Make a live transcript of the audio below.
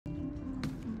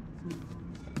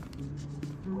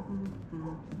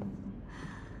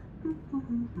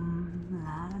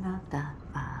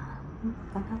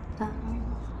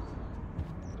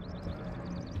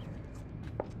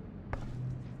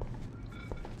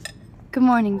Good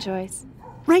morning, Joyce.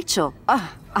 Rachel!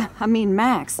 I mean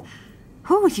Max.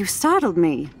 Oh, you startled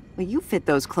me. Well, you fit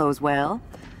those clothes well.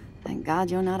 Thank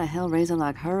God you're not a hellraiser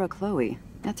like her or Chloe.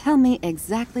 Now tell me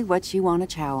exactly what you want to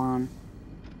chow on.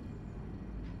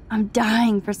 I'm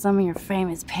dying for some of your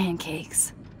famous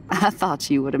pancakes. I thought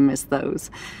you would have missed those.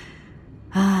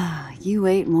 Ah, you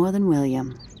ate more than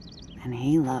William, and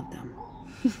he loved them.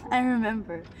 I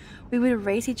remember. We would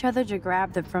race each other to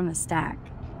grab them from the stack.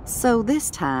 So this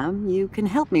time, you can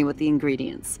help me with the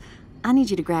ingredients. I need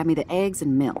you to grab me the eggs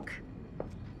and milk.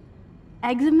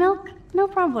 Eggs and milk? No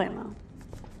problemo.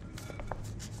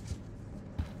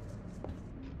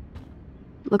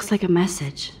 Looks like a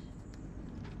message.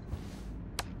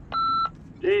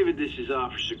 David, this is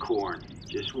Officer Korn.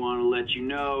 Just want to let you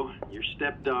know your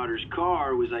stepdaughter's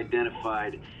car was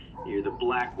identified near the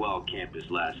Blackwell campus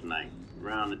last night,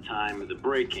 around the time of the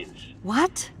break-ins.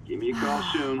 What? Give me a call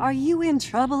soon. Are you in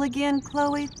trouble again,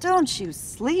 Chloe? Don't you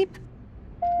sleep?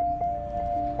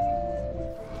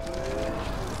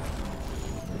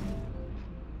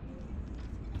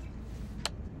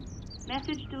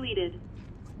 Message deleted.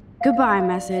 Goodbye,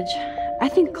 message. I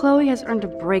think Chloe has earned a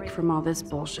break from all this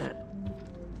bullshit.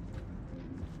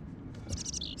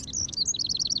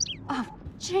 Oh,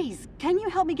 jeez. Can you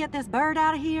help me get this bird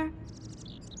out of here?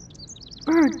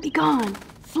 Bird, be gone!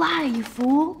 Fly, you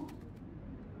fool!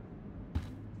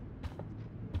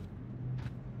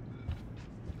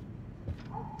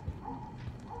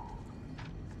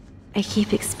 I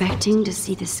keep expecting to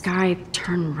see the sky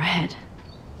turn red.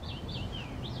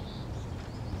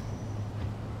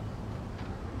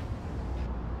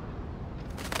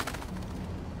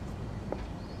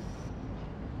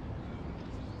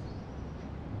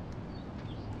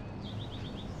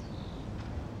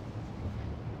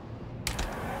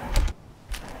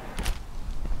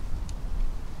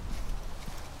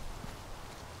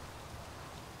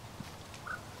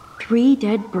 Three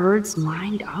dead birds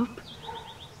lined up?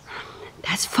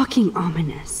 That's fucking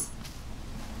ominous.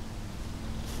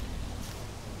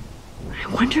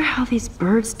 I wonder how these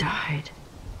birds died.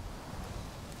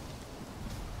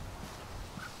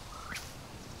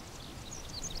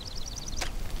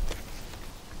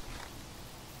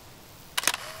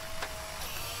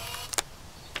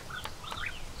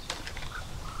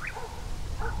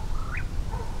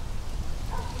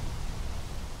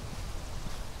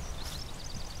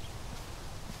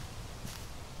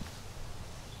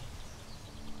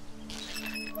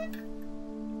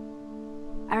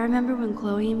 I remember when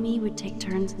Chloe and me would take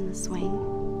turns in the swing.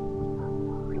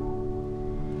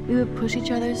 We would push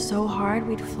each other so hard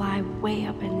we'd fly way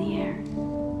up in the air.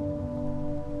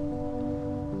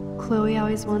 Chloe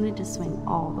always wanted to swing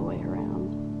all the way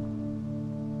around.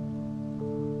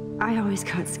 I always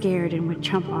got scared and would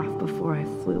jump off before I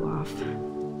flew off.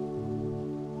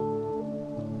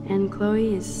 And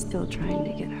Chloe is still trying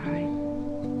to get high.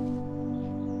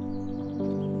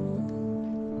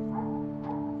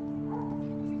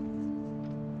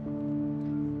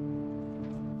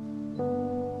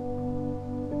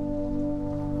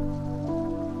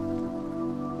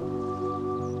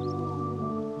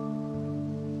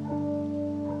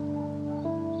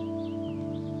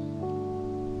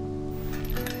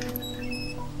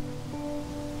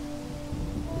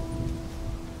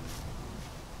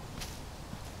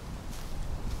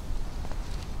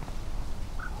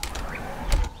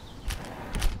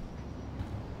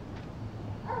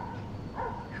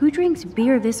 Who drinks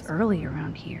beer this early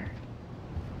around here?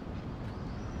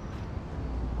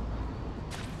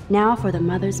 Now for the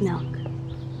mother's milk.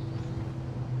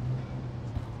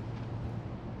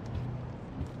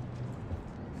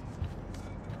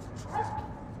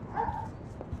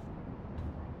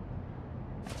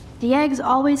 The eggs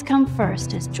always come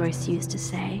first, as Joyce used to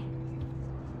say.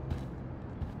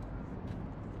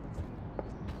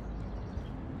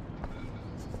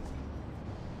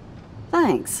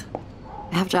 Thanks.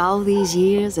 After all these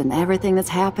years and everything that's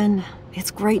happened,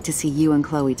 it's great to see you and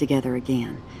Chloe together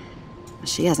again.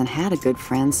 She hasn't had a good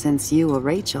friend since you or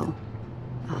Rachel.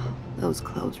 Oh, those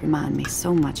clothes remind me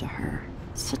so much of her.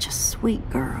 Such a sweet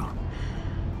girl.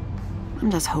 I'm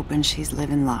just hoping she's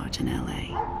living large in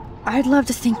LA. I'd love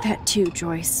to think that too,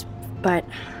 Joyce, but...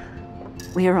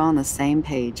 We're on the same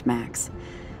page, Max.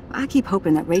 I keep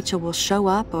hoping that Rachel will show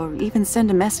up or even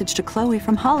send a message to Chloe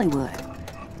from Hollywood.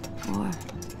 Or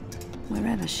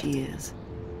wherever she is.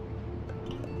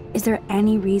 Is there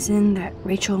any reason that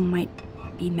Rachel might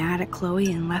be mad at Chloe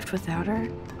and left without her?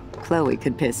 Chloe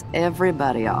could piss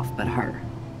everybody off but her.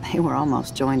 They were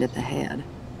almost joined at the head.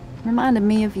 Reminded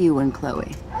me of you and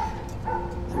Chloe.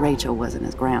 Rachel wasn't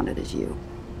as grounded as you.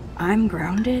 I'm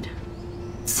grounded?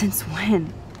 Since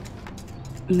when?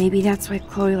 Maybe that's why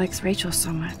Chloe likes Rachel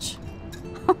so much.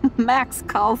 Max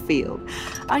Caulfield,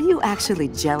 are you actually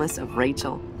jealous of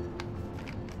Rachel?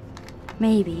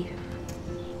 Maybe.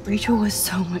 Rachel was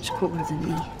so much cooler than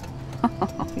me.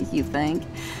 You think?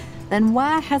 Then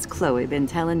why has Chloe been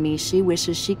telling me she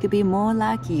wishes she could be more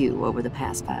like you over the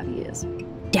past 5 years?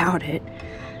 Doubt it.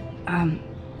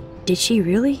 Did she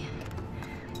really?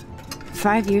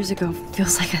 5 years ago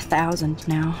feels like 1,000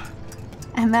 now.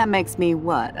 And that makes me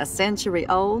what, a century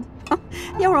old?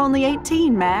 You're only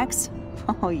 18, Max.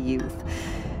 Oh, youth.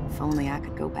 If only I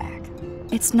could go back.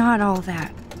 It's not all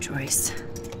that, Joyce.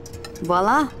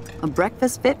 Voila, a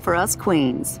breakfast fit for us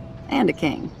queens. And a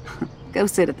king. Go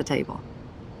sit at the table.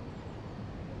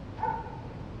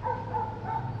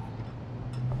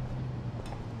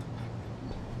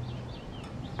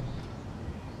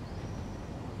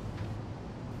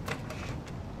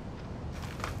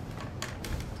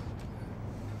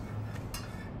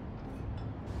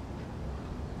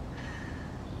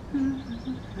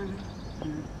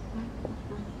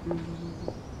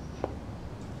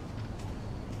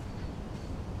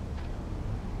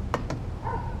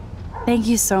 Thank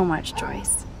you so much,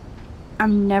 Joyce.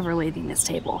 I'm never leaving this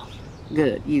table.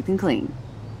 Good, you can clean.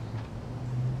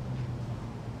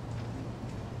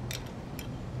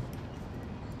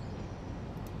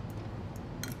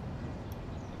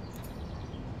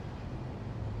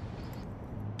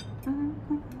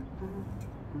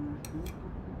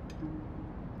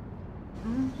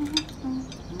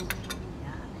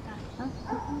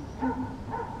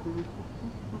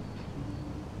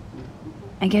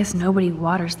 I guess nobody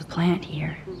waters the plant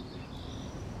here.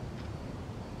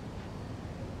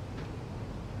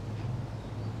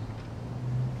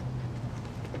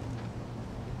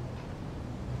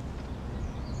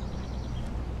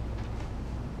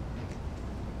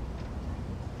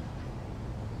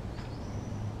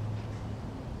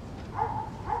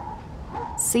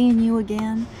 Seeing you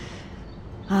again,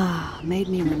 made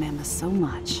me remember so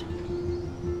much.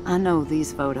 I know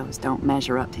these photos don't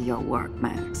measure up to your work,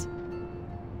 Max.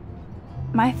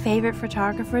 My favorite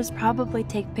photographers probably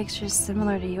take pictures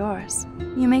similar to yours.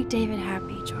 You make David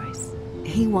happy, Joyce.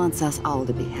 He wants us all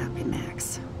to be happy,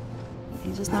 Max.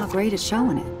 He's just not great at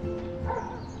showing it.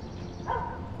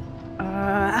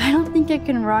 I don't think I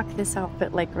can rock this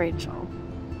outfit like Rachel.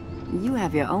 You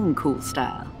have your own cool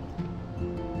style.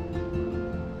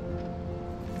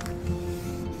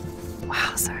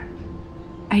 Wowzer.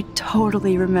 I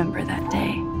totally remember that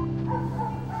day.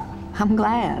 I'm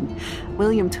glad.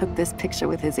 William took this picture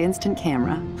with his instant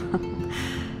camera.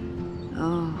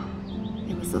 Oh,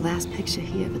 it was the last picture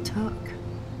he ever took.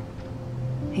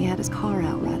 He had his car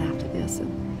out right after this,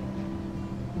 and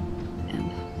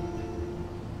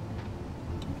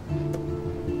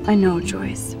I know,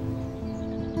 Joyce.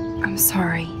 I'm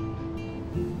sorry.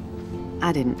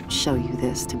 I didn't show you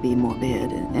this to be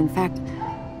morbid. In fact,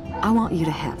 I want you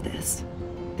to have this.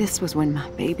 This was when my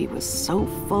baby was so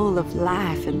full of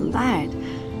life and light.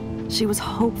 She was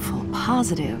hopeful,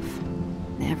 positive,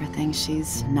 everything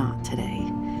she's not today.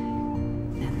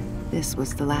 And this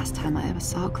was the last time I ever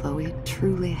saw Chloe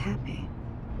truly happy.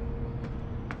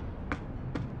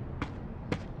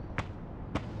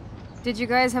 Did you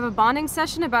guys have a bonding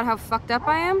session about how fucked up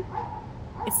I am?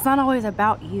 It's not always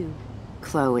about you.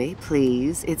 Chloe,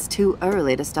 please, it's too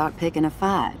early to start picking a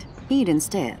fight. Eat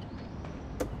instead.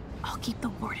 I'll keep the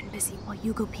warden busy while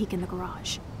you go peek in the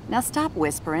garage. Now stop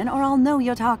whispering, or I'll know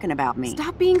you're talking about me.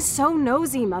 Stop being so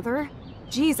nosy, Mother.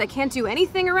 Jeez, I can't do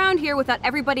anything around here without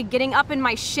everybody getting up in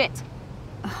my shit.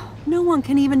 No one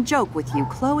can even joke with you,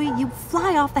 Chloe. You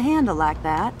fly off the handle like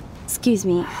that. Excuse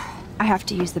me, I have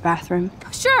to use the bathroom.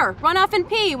 Sure, run off and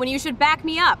pee when you should back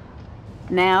me up.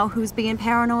 Now who's being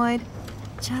paranoid?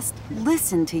 Just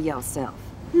listen to yourself.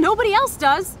 Nobody else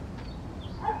does.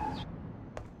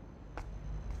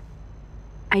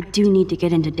 I do need to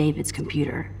get into David's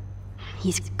computer.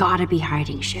 He's gotta be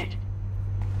hiding shit.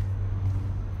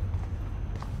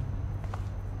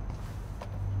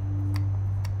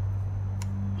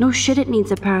 No shit, it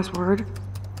needs a password.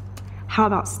 How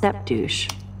about step douche?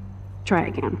 Try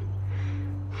again.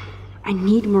 I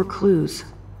need more clues.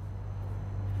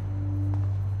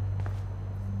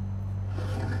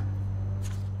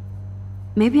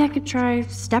 Maybe I could try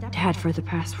stepdad for the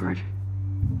password.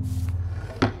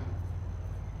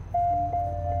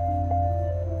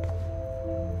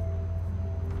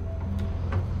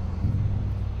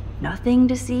 Nothing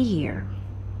to see here.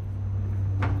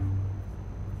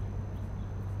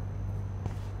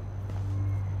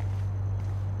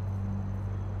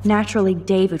 Naturally,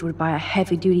 David would buy a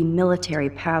heavy-duty military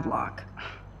padlock.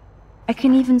 I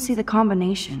can even see the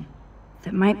combination.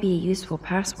 That might be a useful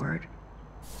password.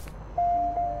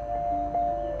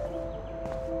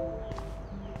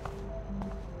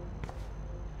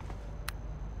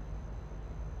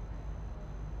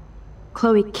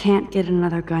 Chloe can't get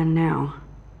another gun now.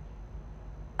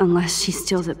 Unless she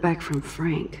steals it back from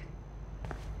Frank.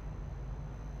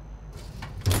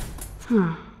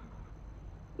 Huh.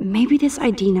 Maybe this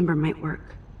ID number might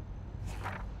work.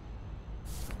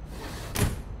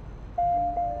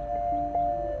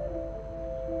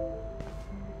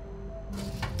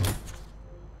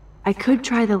 I could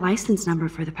try the license number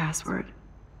for the password.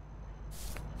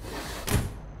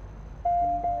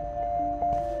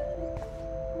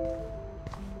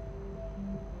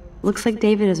 Looks like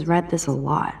David has read this a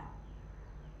lot.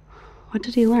 What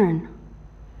did he learn?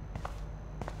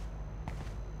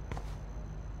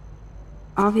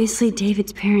 Obviously,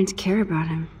 David's parents care about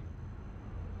him.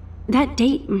 That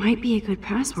date might be a good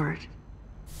password.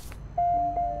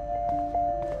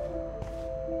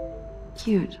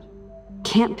 Cute.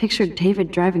 Can't picture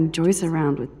David driving Joyce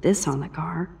around with this on the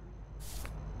car.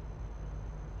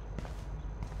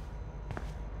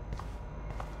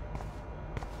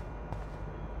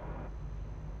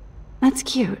 That's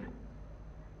cute.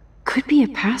 Could be a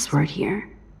password here.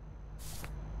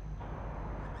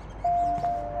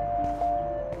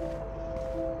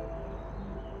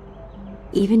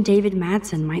 Even David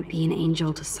Madsen might be an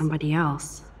angel to somebody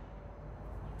else.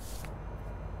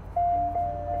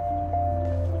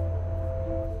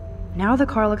 Now the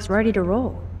car looks ready to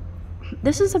roll.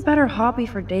 This is a better hobby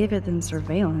for David than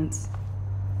surveillance.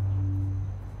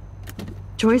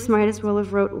 Joyce might as well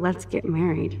have wrote, "Let's get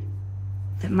married."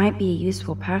 That might be a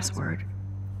useful password.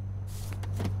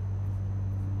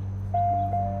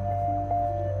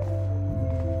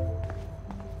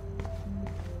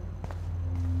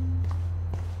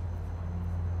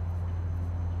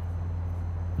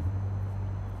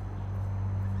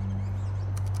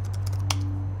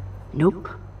 Nope.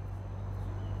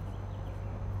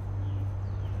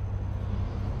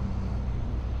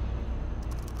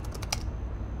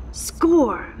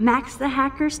 Score! Max the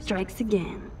hacker strikes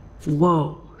again.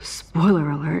 Whoa,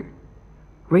 spoiler alert.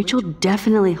 Rachel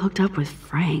definitely hooked up with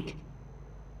Frank.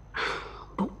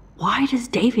 But why does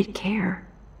David care?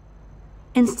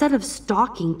 Instead of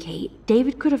stalking Kate,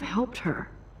 David could have helped her.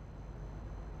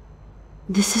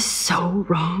 This is so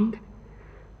wrong.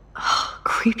 Ugh,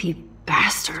 creepy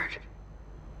bastard.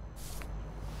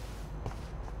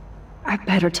 I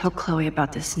better tell Chloe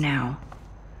about this now.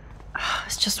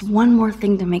 It's just one more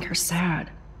thing to make her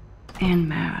sad. And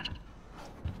mad.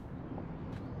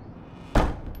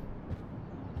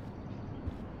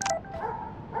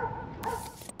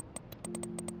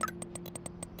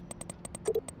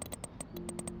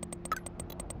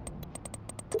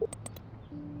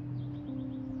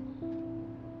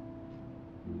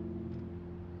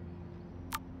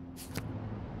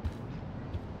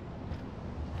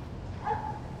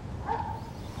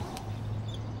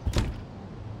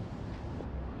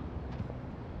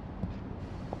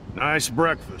 Nice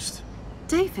breakfast.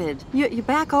 David, you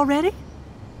back already?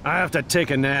 I have to take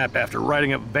a nap after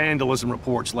writing up vandalism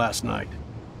reports last night.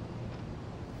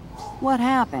 What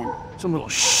happened? Some little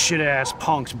shit-ass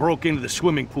punks broke into the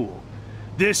swimming pool.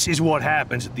 This is what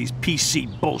happens at these PC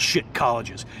bullshit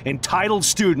colleges. Entitled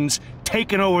students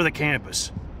taking over the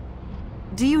campus.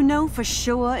 Do you know for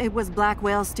sure it was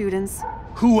Blackwell students?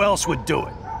 Who else would do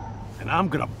it? And I'm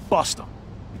gonna bust them.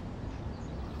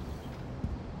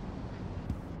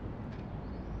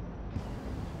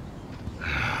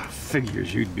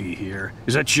 Figures you'd be here.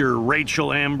 Is that your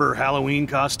Rachel Amber Halloween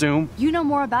costume? You know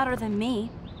more about her than me.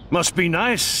 Must be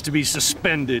nice to be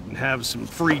suspended and have some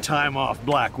free time off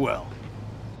Blackwell.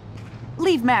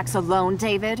 Leave Max alone,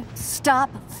 David. Stop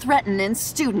threatening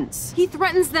students. He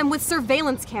threatens them with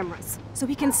surveillance cameras, so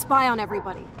he can spy on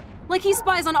everybody. Like he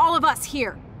spies on all of us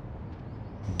here.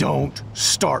 Don't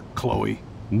start, Chloe.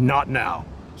 Not now.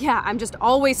 Yeah, I'm just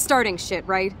always starting shit,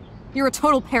 right? You're a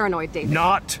total paranoid, David.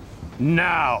 Not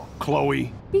now,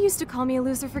 Chloe. You used to call me a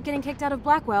loser for getting kicked out of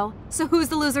Blackwell. So who's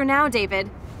the loser now, David?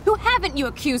 Who haven't you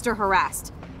accused or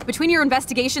harassed? Between your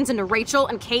investigations into Rachel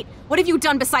and Kate, what have you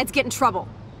done besides get in trouble?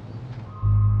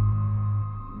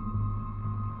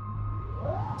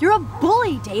 You're a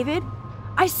bully, David.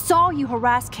 I saw you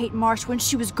harass Kate Marsh when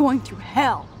she was going through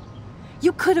hell.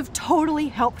 You could have totally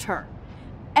helped her.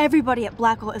 Everybody at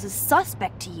Blackwell is a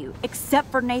suspect to you,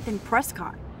 except for Nathan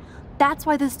Prescott. That's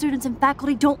why the students and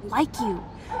faculty don't like you.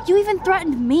 You even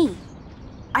threatened me.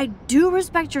 I do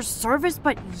respect your service,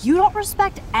 but you don't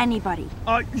respect anybody.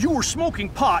 You were smoking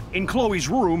pot in Chloe's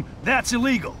room. That's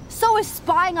illegal. So is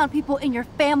spying on people in your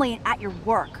family and at your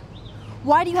work.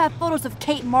 Why do you have photos of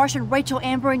Kate Marsh and Rachel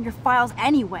Amber in your files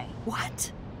anyway?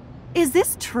 What? Is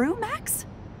this true, Max?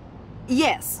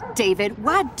 Yes, David.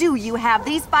 Why do you have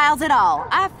these files at all?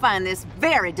 I find this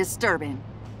very disturbing.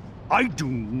 I do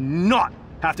not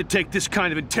have to take this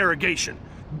kind of interrogation.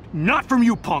 Not from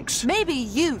you punks. Maybe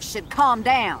you should calm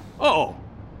down. Oh,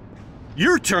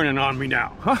 you're turning on me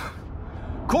now, huh?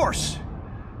 Of course.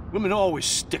 Women always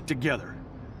stick together.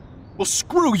 Well,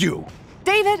 screw you.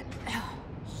 David,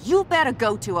 you better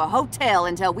go to a hotel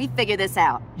until we figure this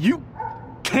out. You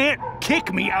can't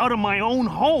kick me out of my own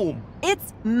home.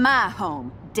 It's my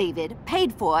home, David,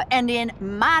 paid for and in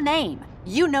my name.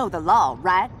 You know the law,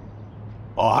 right?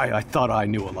 Oh, I thought I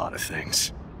knew a lot of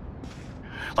things.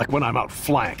 Like when I'm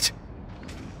outflanked.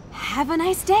 Have a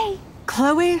nice day.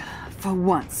 Chloe, for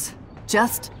once,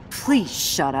 just please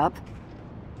shut up.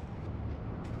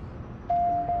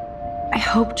 I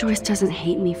hope Joyce doesn't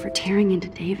hate me for tearing into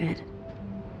David.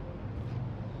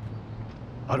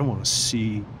 I don't want to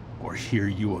see or hear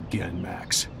you again,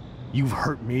 Max. You've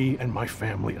hurt me and my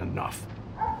family enough.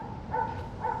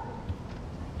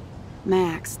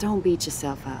 Max, don't beat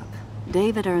yourself up.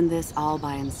 David earned this all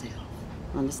by himself.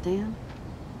 Understand?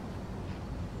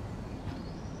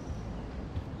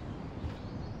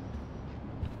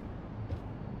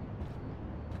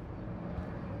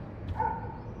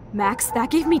 Max, that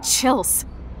gave me chills.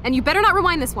 And you better not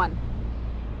rewind this one.